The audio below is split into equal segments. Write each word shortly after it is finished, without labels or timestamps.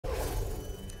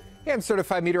Hey, I'm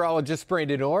certified meteorologist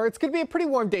Brandon Orr. It's going to be a pretty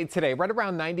warm day today, right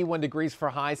around 91 degrees for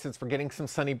high since we're getting some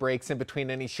sunny breaks in between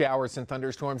any showers and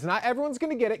thunderstorms. Not everyone's going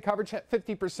to get it, coverage at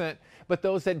 50%, but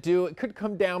those that do, it could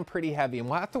come down pretty heavy. And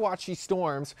we'll have to watch these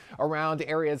storms around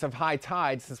areas of high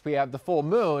tide since we have the full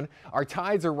moon. Our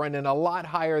tides are running a lot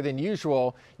higher than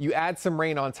usual. You add some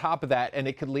rain on top of that, and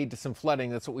it could lead to some flooding.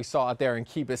 That's what we saw out there in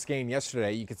Key Biscayne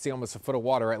yesterday. You could see almost a foot of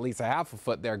water, at least a half a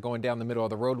foot there going down the middle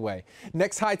of the roadway.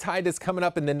 Next high tide is coming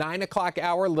up in the 9 o'clock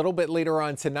hour, a little bit later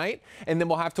on tonight, and then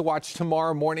we'll have to watch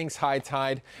tomorrow morning's high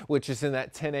tide, which is in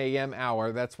that 10 a.m.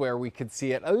 hour. That's where we could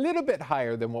see it a little bit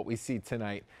higher than what we see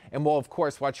tonight. And we'll, of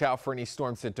course, watch out for any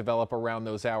storms that develop around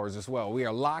those hours as well. We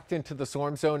are locked into the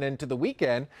storm zone into the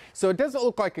weekend, so it doesn't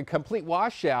look like a complete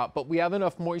washout, but we have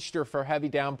enough moisture for heavy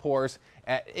downpours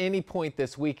at any point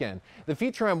this weekend. The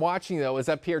feature I'm watching, though, is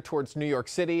up here towards New York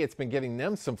City. It's been giving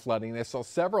them some flooding. They saw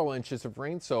several inches of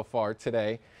rain so far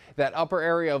today. That upper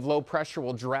area of low pressure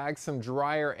will drag some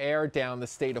drier air down the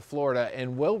state of Florida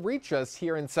and will reach us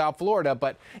here in South Florida,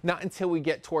 but not until we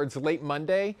get towards late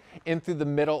Monday and through the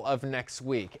middle of next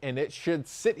week. And it should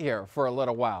sit here for a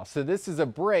little while. So this is a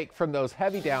break from those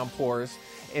heavy downpours.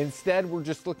 Instead, we're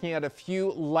just looking at a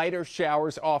few lighter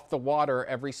showers off the water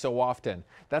every so often.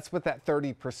 That's what that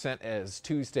 30% is.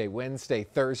 Tuesday, Wednesday,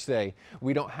 Thursday.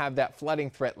 We don't have that flooding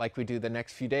threat like we do the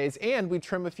next few days, and we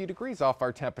trim a few degrees off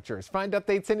our temperatures. Find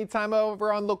updates anytime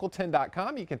over on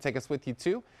local10.com. You can take us with you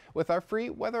too with our free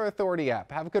Weather Authority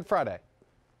app. Have a good Friday.